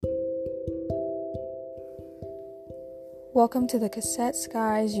Welcome to the Cassette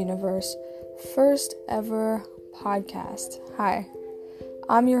Skies Universe first ever podcast. Hi,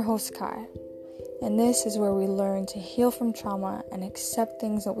 I'm your host Kai, and this is where we learn to heal from trauma and accept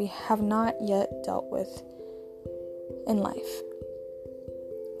things that we have not yet dealt with in life.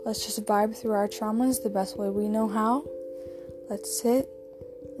 Let's just vibe through our traumas the best way we know how. Let's sit,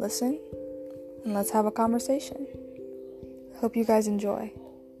 listen, and let's have a conversation. Hope you guys enjoy.